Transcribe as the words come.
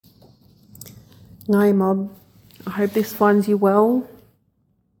Hi Mob, I hope this finds you well.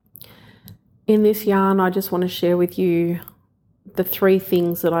 In this yarn, I just want to share with you the 3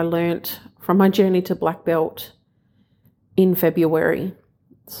 things that I learnt from my journey to black belt in February.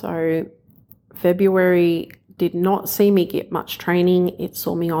 So February did not see me get much training. It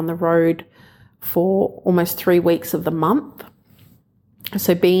saw me on the road for almost 3 weeks of the month.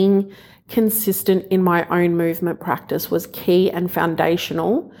 So being consistent in my own movement practice was key and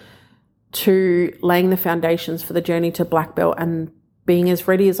foundational to laying the foundations for the journey to black belt and being as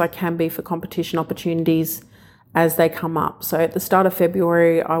ready as I can be for competition opportunities as they come up. So at the start of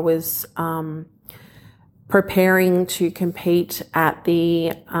February, I was preparing to compete at the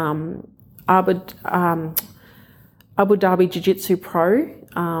Abu Dhabi Jiu-Jitsu Pro,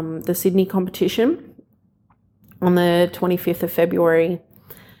 the Sydney competition on the 25th of February.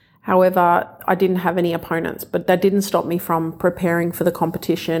 However, I didn't have any opponents, but that didn't stop me from preparing for the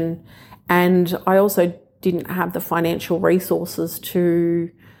competition. And I also didn't have the financial resources to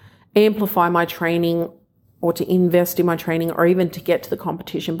amplify my training or to invest in my training or even to get to the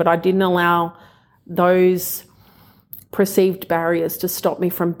competition. But I didn't allow those perceived barriers to stop me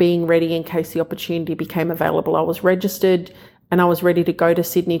from being ready in case the opportunity became available. I was registered and I was ready to go to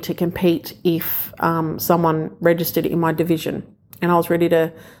Sydney to compete if someone registered in my division. And I was ready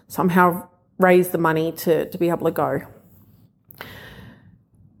to somehow raise the money to be able to go.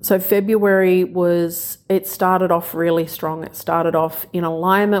 So February it started off really strong. It started off in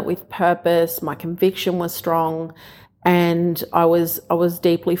alignment with purpose. My conviction was strong and I was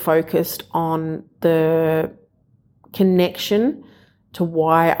deeply focused on the connection to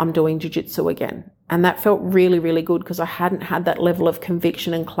why I'm doing jiu-jitsu again. And that felt really, really good because I hadn't had that level of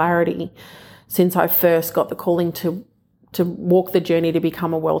conviction and clarity since I first got the calling to walk the journey to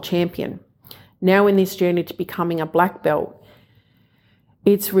become a world champion. Now in this journey to becoming a black belt,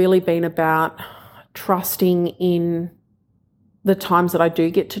 it's really been about trusting in the times that I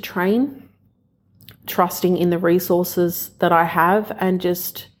do get to train, trusting in the resources that I have, and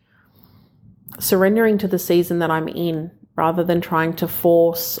just surrendering to the season that I'm in rather than trying to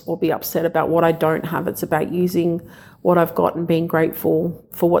force or be upset about what I don't have. It's about using what I've got and being grateful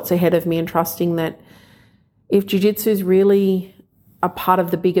for what's ahead of me and trusting that if jiu-jitsu is really a part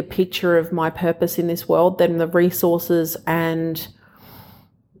of the bigger picture of my purpose in this world, then the resources and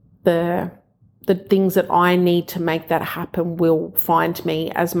the things that I need to make that happen will find me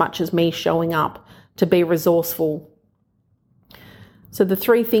as much as me showing up to be resourceful. So the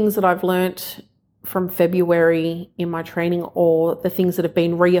 3 things that I've learnt from February in my training, or the things that have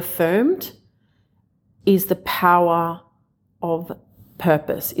been reaffirmed, is the power of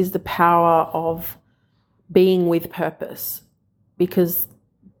purpose, is the power of being with purpose. Because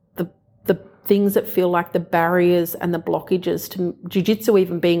the things that feel like the barriers and the blockages to jiu-jitsu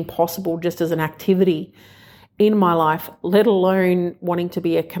even being possible just as an activity in my life, let alone wanting to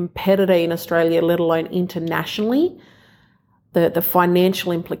be a competitor in Australia, let alone internationally, the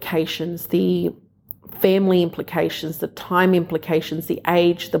financial implications, the family implications, the time implications, the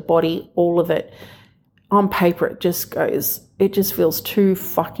age, the body, all of it. On paper, it just feels too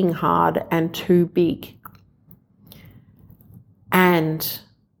fucking hard and too big. And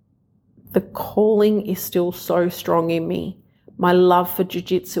the calling is still so strong in me. My love for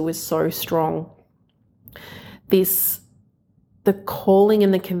jiu-jitsu is so strong. The calling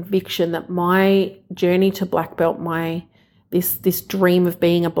and the conviction that my journey to black belt, this dream of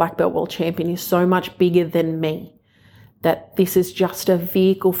being a black belt world champion is so much bigger than me. That this is just a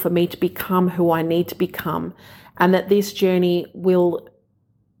vehicle for me to become who I need to become. And that this journey will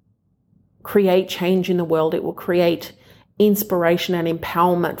create change in the world. It will create inspiration and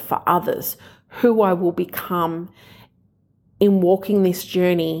empowerment for others. Who I will become in walking this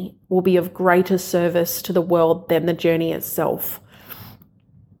journey will be of greater service to the world than the journey itself.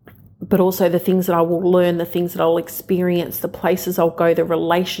 But also the things that I will learn, the things that I'll experience, the places I'll go, the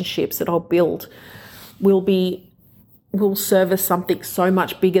relationships that I'll build will service something so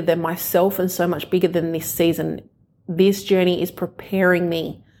much bigger than myself and so much bigger than this season. This journey is preparing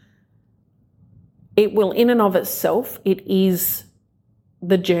me. It will, in and of itself, it is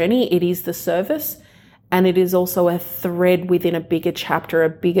the journey, it is the service, and it is also a thread within a bigger chapter, a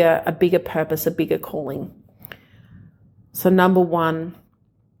bigger purpose, a bigger calling. So number 1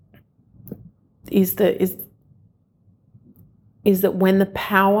 is that when the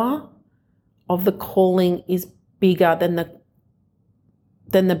power of the calling is bigger than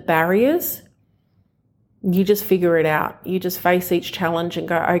the barriers, you just figure it out. You just face each challenge and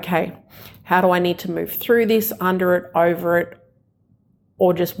go, okay, how do I need to move through this, under it, over it,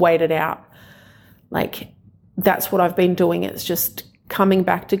 or just wait it out? Like, that's what I've been doing. It's just coming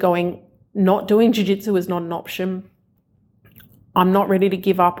back to going, Not doing jiu-jitsu is not an option. I'm not ready to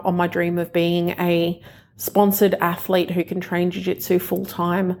give up on my dream of being a sponsored athlete who can train jiu-jitsu full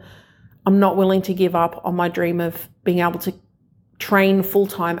time. I'm not willing to give up on my dream of being able to train full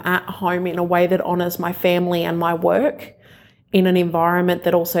time at home in a way that honors my family and my work, in an environment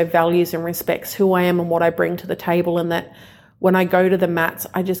that also values and respects who I am and what I bring to the table, and that when I go to the mats,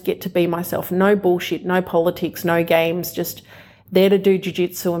 I just get to be myself. No bullshit, no politics, no games, just there to do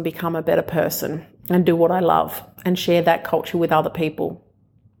jiu-jitsu and become a better person and do what I love and share that culture with other people.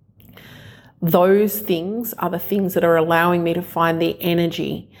 Those things are the things that are allowing me to find the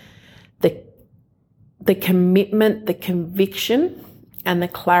energy, the commitment, the conviction, and the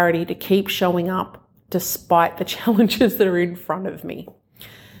clarity to keep showing up despite the challenges that are in front of me.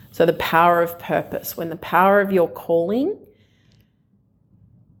 So the power of purpose, when the power of your calling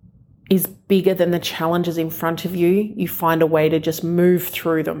is bigger than the challenges in front of you, you find a way to just move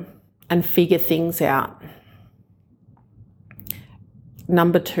through them and figure things out.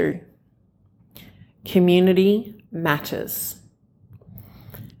 Number 2, community matters.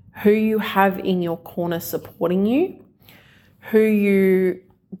 Who you have in your corner supporting you, who you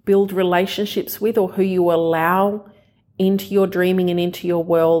build relationships with, or who you allow into your dreaming and into your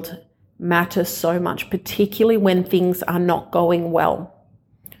world matters so much, particularly when things are not going well.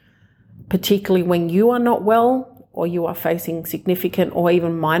 Particularly when you are not well, or you are facing significant or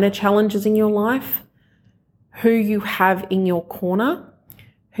even minor challenges in your life. Who you have in your corner,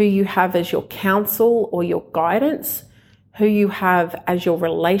 who you have as your counsel or your guidance, who you have as your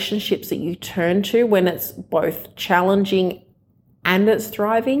relationships that you turn to when it's both challenging and it's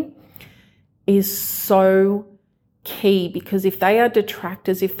thriving, is so key. Because if they are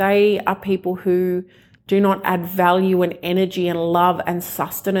detractors, if they are people who do not add value and energy and love and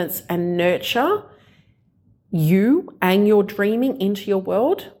sustenance and nurture you and your dreaming into your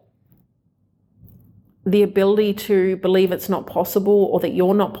world, the ability to believe it's not possible or that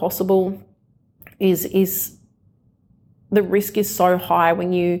you're not possible is the risk is so high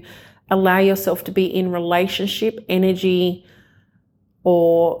when you allow yourself to be in relationship, energy,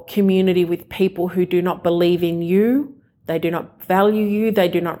 or community with people who do not believe in you, they do not value you, they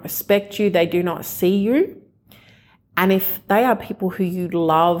do not respect you, they do not see you. And if they are people who you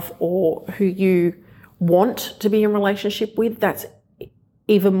love or who you want to be in relationship with, that's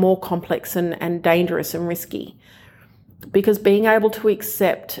even more complex and dangerous and risky. Because being able to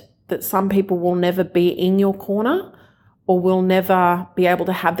accept that some people will never be in your corner or will never be able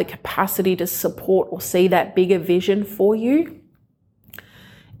to have the capacity to support or see that bigger vision for you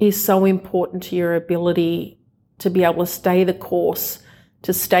is so important to your ability to be able to stay the course,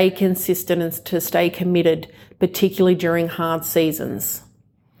 to stay consistent and to stay committed, particularly during hard seasons.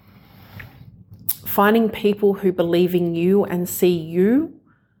 Finding people who believe in you and see you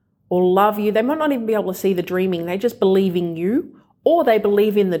or love you, they might not even be able to see the dreaming, they just believe in you, or they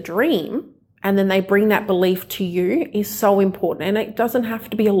believe in the dream and then they bring that belief to you, is so important. And it doesn't have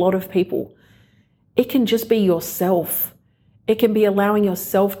to be a lot of people. It can just be yourself. It can be allowing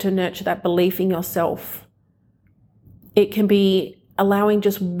yourself to nurture that belief in yourself. It can be allowing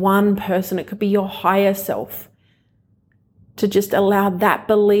just one person, it could be your higher self, to just allow that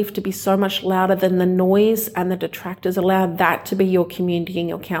belief to be so much louder than the noise and the detractors. Allow that to be your community and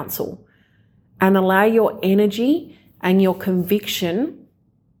your counsel. And allow your energy and your conviction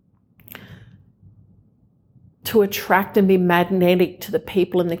to attract and be magnetic to the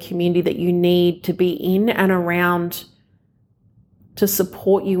people in the community that you need to be in and around to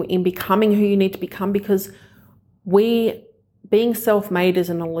support you in becoming who you need to become. Because being self-made is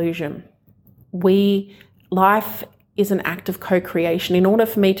an illusion. Life is an act of co-creation. In order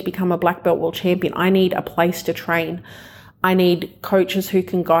for me to become a black belt world champion, I need a place to train. I need coaches who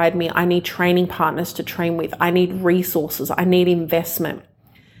can guide me. I need training partners to train with. I need resources. I need investment.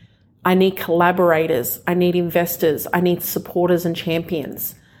 I need collaborators. I need investors. I need supporters and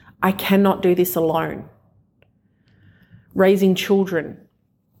champions. I cannot do this alone. Raising children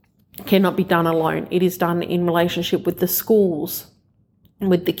cannot be done alone. It is done in relationship with the schools,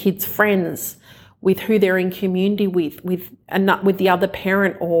 with the kids' friends, with who they're in community with the other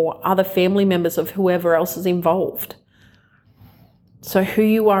parent or other family members of whoever else is involved. So who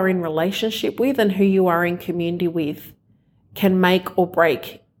you are in relationship with and who you are in community with can make or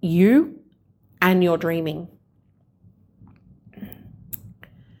break you and your dreaming.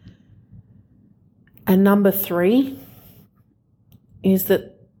 And number 3 is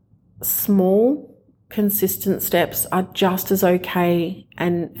that small, consistent steps are just as okay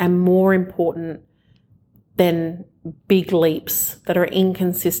and more important than big leaps that are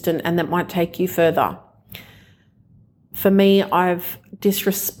inconsistent and that might take you further. For me, I've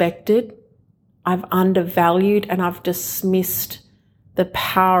disrespected I've undervalued and I've dismissed the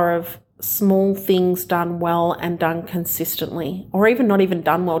power of small things done well and done consistently, or even not even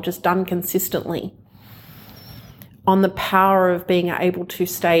done well, just done consistently. On the power of being able to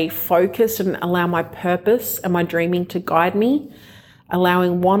stay focused and allow my purpose and my dreaming to guide me,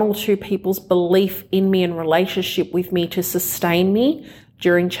 allowing one or two people's belief in me and relationship with me to sustain me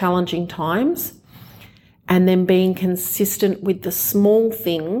during challenging times, and then being consistent with the small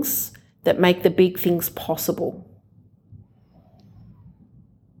things that make the big things possible.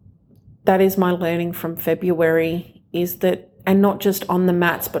 That is my learning from February, is that, and not just on the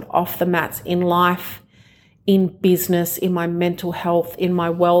mats, but off the mats, in life, in business, in my mental health, in my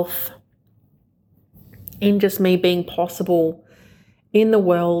wealth, in just me being possible in the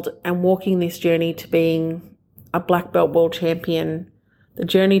world and walking this journey to being a black belt world champion, the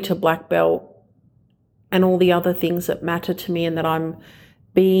journey to black belt, and all the other things that matter to me and that I'm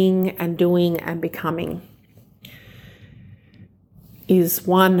being and doing and becoming. Is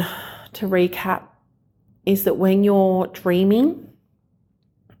one, to recap, is that when your dreaming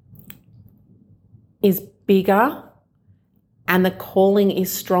is bigger and the calling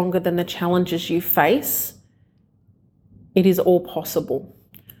is stronger than the challenges you face, it is all possible.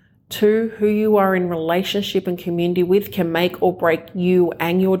 2, who you are in relationship and community with can make or break you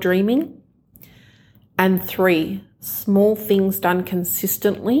and your dreaming. And 3, small things done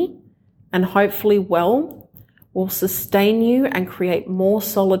consistently and hopefully well will sustain you and create more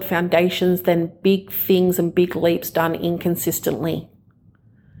solid foundations than big things and big leaps done inconsistently.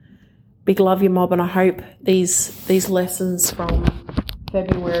 Big love, your mob, and I hope these lessons from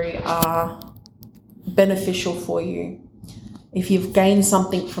February are beneficial for you. If you've gained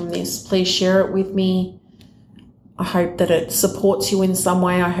something from this, please share it with me. I hope that it supports you in some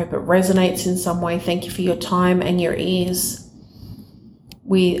way. I hope it resonates in some way. Thank you for your time and your ears.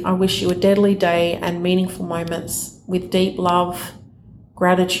 I wish you a deadly day and meaningful moments with deep love,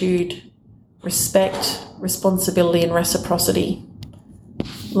 gratitude, respect, responsibility, and reciprocity.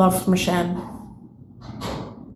 Love from Shan.